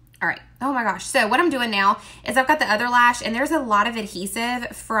 All right. Oh my gosh. So what I'm doing now is I've got the other lash, and there's a lot of adhesive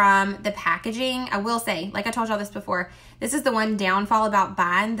from the packaging. I will say, like I told y'all this before, this is the one downfall about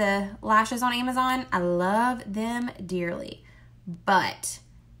buying the lashes on Amazon. I love them dearly, but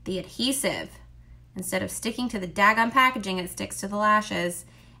the adhesive, instead of sticking to the daggone packaging, it sticks to the lashes,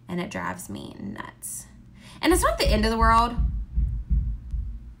 and it drives me nuts. And it's not the end of the world.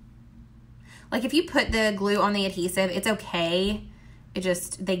 Like if you put the glue on the adhesive, it's okay. It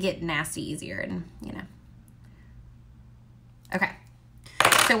just, they get nasty easier, and you know. Okay.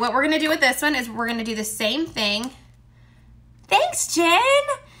 So what we're going to do with this one is we're going to do the same thing. Thanks, Jen.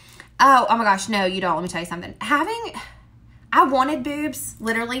 Oh my gosh. No, you don't. Let me tell you something. I wanted boobs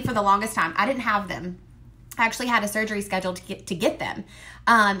literally for the longest time. I didn't have them. I actually had a surgery scheduled to get them.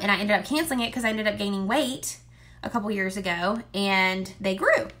 And I ended up canceling it because I ended up gaining weight a couple years ago, and they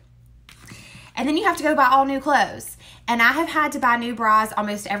grew. And then you have to go buy all new clothes. And I have had to buy new bras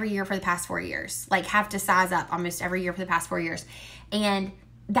almost every year for the past 4 years. Like, have to size up almost every year for the past 4 years. And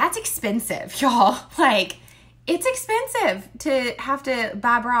that's expensive, y'all. Like, it's expensive to have to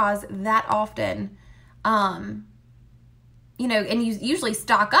buy bras that often. You know, and you usually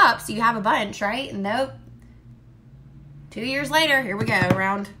stock up, so you have a bunch, right? Nope. 2 years later, here we go.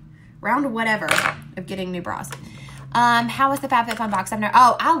 Round whatever of getting new bras. How was the FabFitFun box?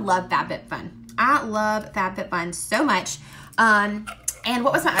 Oh, I love FabFitFun. I love FabFitFun so much. And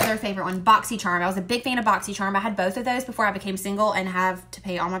what was my other favorite one? BoxyCharm. I was a big fan of BoxyCharm. I had both of those before I became single and have to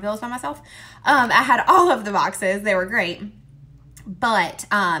pay all my bills by myself. I had all of the boxes. They were great. But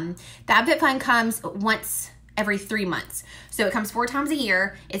FabFitFun comes once every 3 months. So it comes 4 times a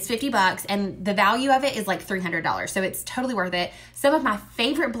year. It's $50, and the value of it is like $300. So it's totally worth it. Some of my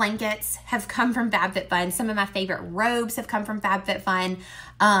favorite blankets have come from FabFitFun. Some of my favorite robes have come from FabFitFun.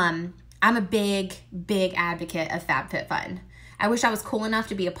 I'm a big, big advocate of FabFitFun. I wish I was cool enough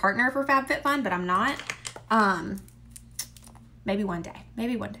to be a partner for FabFitFun, but I'm not. Maybe one day.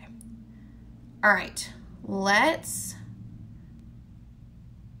 Maybe one day. All right. Right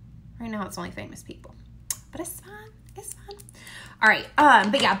now it's only famous people, but it's fine. It's fine. All right.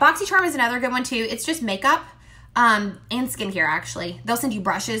 But yeah, BoxyCharm is another good one too. It's just makeup and skincare, actually. They'll send you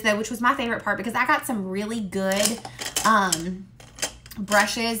brushes though, which was my favorite part because I got some really good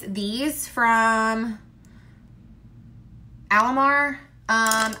brushes. These from Alamar.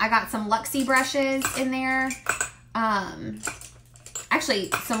 I got some Luxie brushes in there.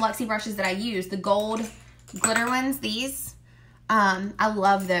 Actually, some Luxie brushes that I use, the gold glitter ones, these. I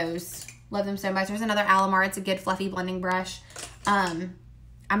love those. Love them so much. There's another Alamar. It's a good fluffy blending brush. I'm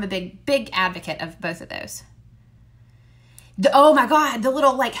a big advocate of both of those. Oh my God, the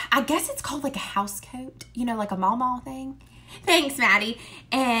little, like, I guess it's called like a house coat, you know, like a mall thing. Thanks, Maddie.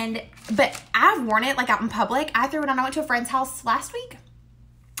 But I've worn it like out in public. I threw it on, I went to a friend's house last week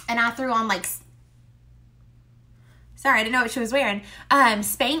and I threw on like, sorry, I didn't know what she was wearing.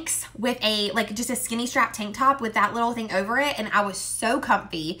 Spanx with a, like just a skinny strap tank top with that little thing over it. And I was so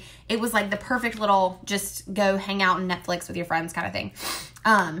comfy. It was like the perfect little, just go hang out and Netflix with your friends kind of thing.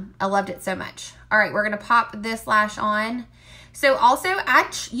 I loved it so much. All right, we're going to pop this lash on. So also,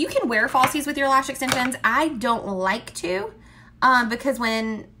 you can wear falsies with your lash extensions. I don't like to, because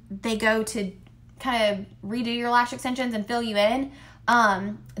when they go to kind of redo your lash extensions and fill you in,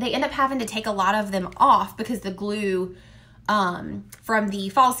 they end up having to take a lot of them off because the glue from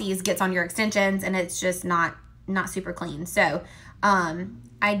the falsies gets on your extensions and it's just not super clean. So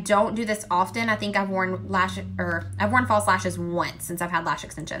I don't do this often. I think I've worn false lashes once since I've had lash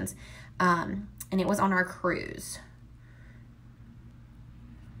extensions, and it was on our cruise.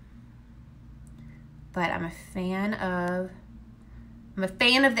 But I'm a fan of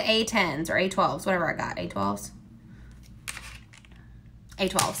the A10s or A12s, whatever I got. A12s.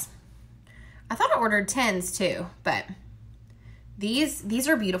 I thought I ordered 10s too, but these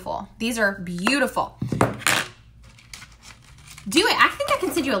are beautiful. These are beautiful. Do it. I think I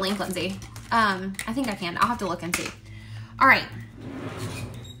can send you a link, Lindsay. I think I can. I'll have to look and see. All right.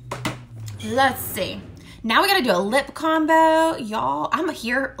 Let's see. Now we got to do a lip combo. Y'all, I'm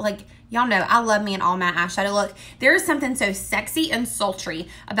here, like, y'all know I love me an all matte eyeshadow look. There is something so sexy and sultry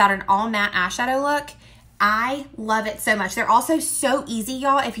about an all matte eyeshadow look. I love it so much. They're also so easy,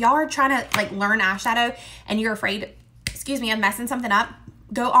 y'all. If y'all are trying to like learn eyeshadow and you're afraid, excuse me, of messing something up,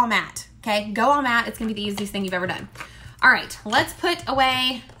 go all matte, okay? Go all matte. It's gonna be the easiest thing you've ever done. All right, let's put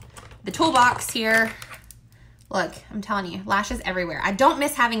away the toolbox here. Look, I'm telling you, lashes everywhere. I don't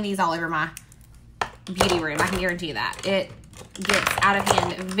miss having these all over my beauty room. I can guarantee you that. It gets out of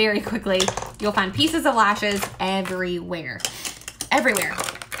hand very quickly. You'll find pieces of lashes everywhere. Everywhere.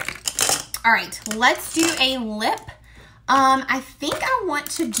 All right, let's do a lip. I think I want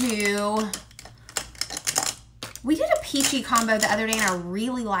to do, we did a peachy combo the other day and I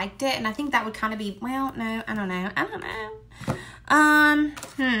really liked it. And I think that would kind of be, well, no, I don't know.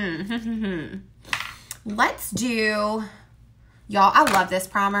 Let's do, y'all, I love this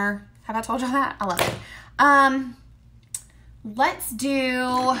primer. Have I told y'all that? I love it. Let's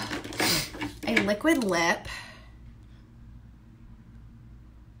do a liquid lip.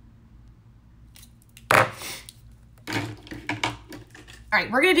 All right,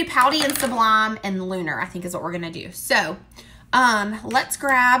 we're gonna do Pouty and Sublime and Lunar, I think is what we're gonna do. So, let's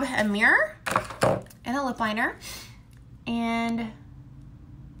grab a mirror and a lip liner. And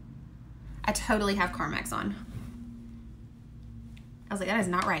I totally have Carmex on. I was like, that is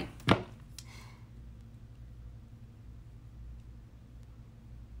not right.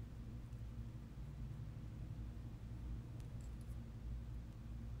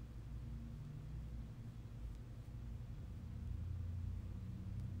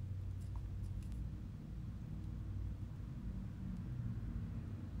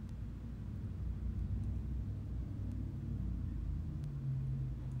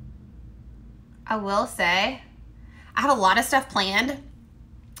 I will say, I have a lot of stuff planned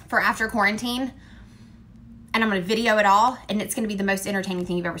for after quarantine, and I'm gonna video it all, and it's gonna be the most entertaining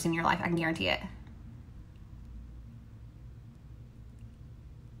thing you've ever seen in your life. I can guarantee it.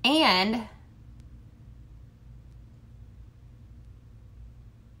 And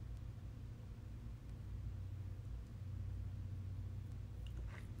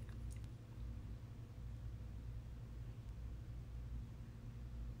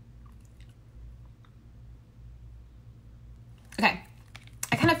okay,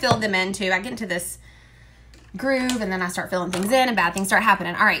 I kind of filled them in too. I get into this groove and then I start filling things in and bad things start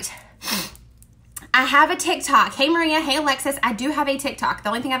happening. All right. I have a TikTok. Hey, Maria. Hey, Alexis. I do have a TikTok. The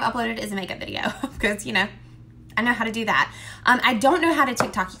only thing I've uploaded is a makeup video because, you know, I know how to do that. I don't know how to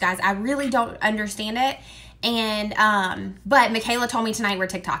TikTok, you guys. I really don't understand it. And, but Michaela told me tonight we're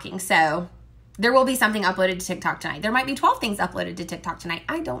TikToking. So there will be something uploaded to TikTok tonight. There might be 12 things uploaded to TikTok tonight.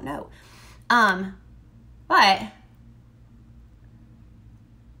 I don't know. But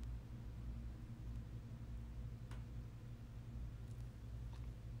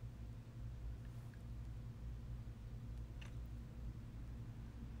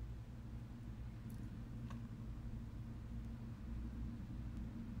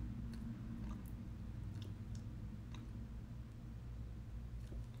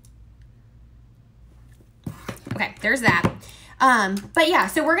okay, there's that. But yeah,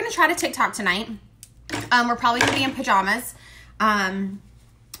 so we're going to try to TikTok tonight. We're probably going to be in pajamas.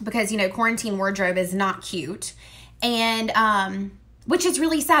 Because, you know, quarantine wardrobe is not cute. And, which is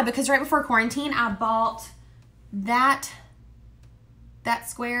really sad because right before quarantine, I bought that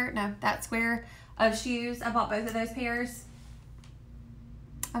square of shoes. I bought both of those pairs.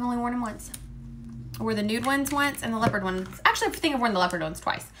 I've only worn them once. I wore the nude ones once and the leopard ones. Actually, I think I've worn the leopard ones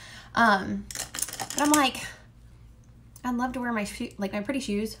twice. But I'm like, I'd love to wear my pretty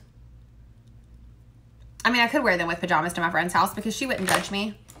shoes. I mean, I could wear them with pajamas to my friend's house because she wouldn't judge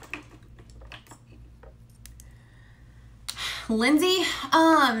me. Lindsay,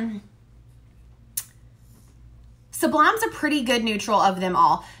 Sublime's a pretty good neutral of them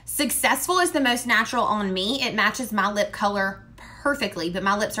all. Successful is the most natural on me. It matches my lip color perfectly, but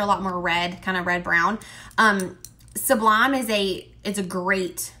my lips are a lot more red, kind of red-brown. Sublime is it's a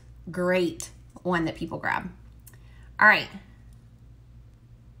great one that people grab. All right.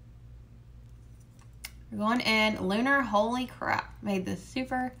 We're going in. Lunar, holy crap, made this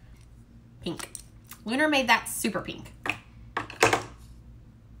super pink. Lunar made that super pink.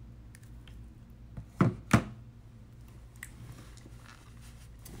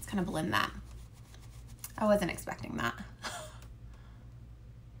 Let's kind of blend that. I wasn't expecting that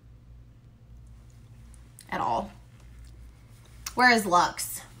at all. Where is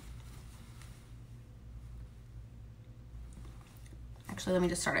Luxe? Actually, let me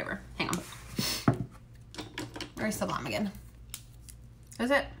just start over. Hang on. Where's Sublime again? Is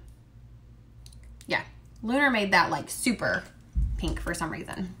it? Yeah. Lunar made that like super pink for some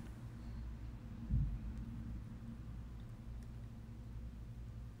reason.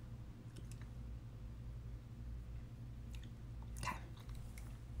 Okay.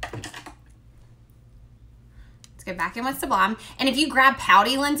 Let's go back in with Sublime. And if you grab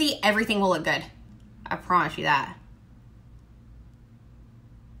Pouty, Lindsay, everything will look good. I promise you that.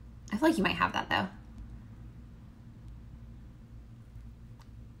 I feel like you might have that though.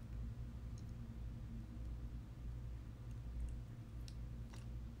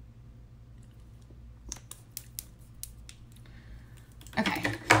 Okay,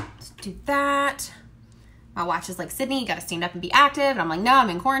 let's do that. My watch is like, Sydney, you gotta stand up and be active. And I'm like, no, I'm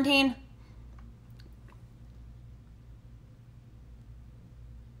in quarantine.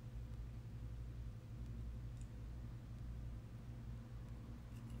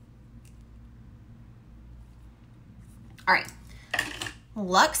 All right,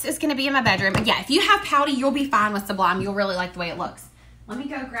 Luxe is gonna be in my bedroom. But yeah, if you have Pouty, you'll be fine with Sublime. You'll really like the way it looks. Let me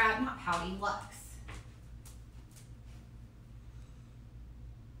go grab, not Pouty, Luxe.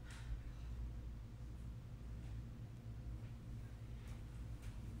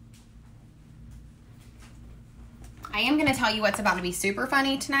 I am going to tell you what's about to be super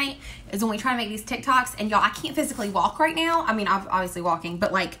funny tonight is when we try to make these TikToks, and y'all, I can't physically walk right now. I mean, I'm obviously walking,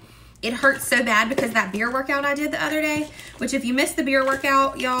 but like it hurts so bad because that beer workout I did the other day, which if you missed the beer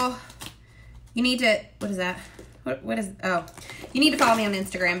workout, y'all, you need to, what is that? What is, oh, you need to follow me on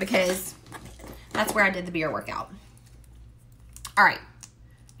Instagram because that's where I did the beer workout. All right,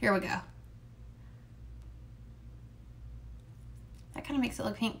 here we go. That kind of makes it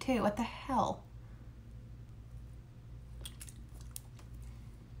look pink too. What the hell?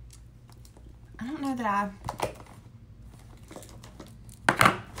 I don't know that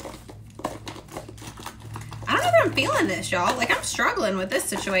I don't know that I'm feeling this, y'all. Like, I'm struggling with this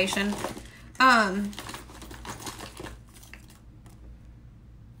situation. I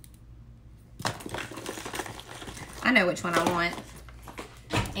know which one I want.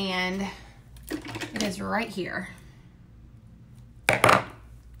 And it is right here. I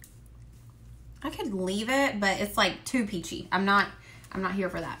could leave it, but it's like too peachy. I'm not here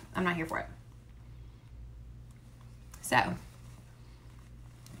for that. I'm not here for it. So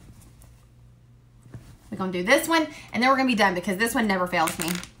we're gonna do this one and then we're gonna be done because this one never fails me.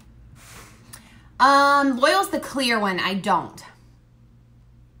 Loyal's the clear one. I don't.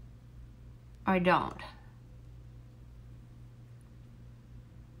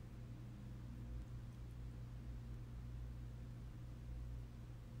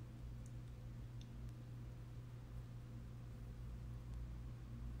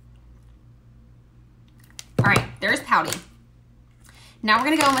 All right, there's Pouty. Now we're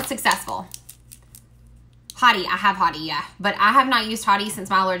gonna go in with Successful. Hottie, I have Hottie, yeah. But I have not used Hottie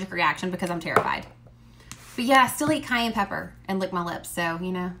since my allergic reaction because I'm terrified. But yeah, I still eat cayenne pepper and lick my lips, so,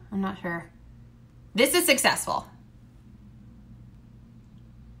 you know, I'm not sure. This is Successful.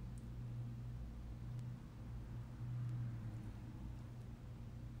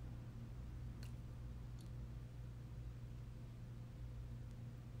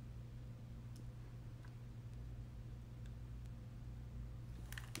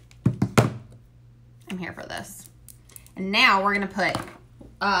 here for this. And now we're going to put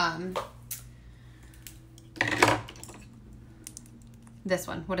this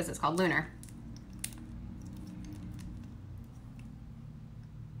one. What is this called? Lunar.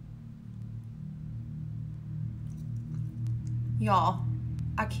 Y'all,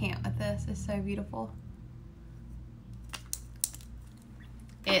 I can't with this. It's so beautiful.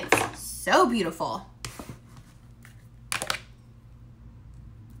 It's so beautiful.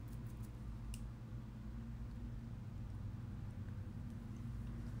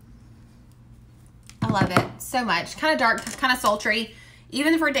 I love it so much. Kind of dark, kind of sultry,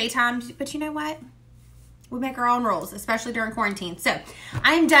 even for daytime. But you know what? We make our own rules, especially during quarantine. So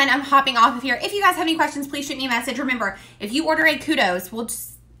I'm done. I'm hopping off of here. If you guys have any questions, please shoot me a message. Remember, if you order a kudos, we'll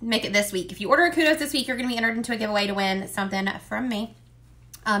just make it this week. If you order a kudos this week, you're going to be entered into a giveaway to win something from me.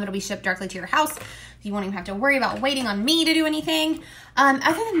 It'll be shipped directly to your house. You won't even have to worry about waiting on me to do anything.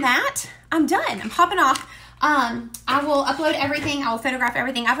 Other than that, I'm done. I'm hopping off. I will upload everything. I will photograph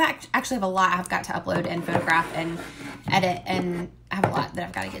everything. Actually have a lot I've got to upload and photograph and edit, and I have a lot that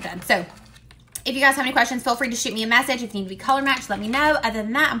I've got to get done. So if you guys have any questions, feel free to shoot me a message. If you need to be color matched, let me know. Other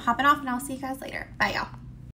than that, I'm hopping off, and I'll see you guys later. Bye, y'all.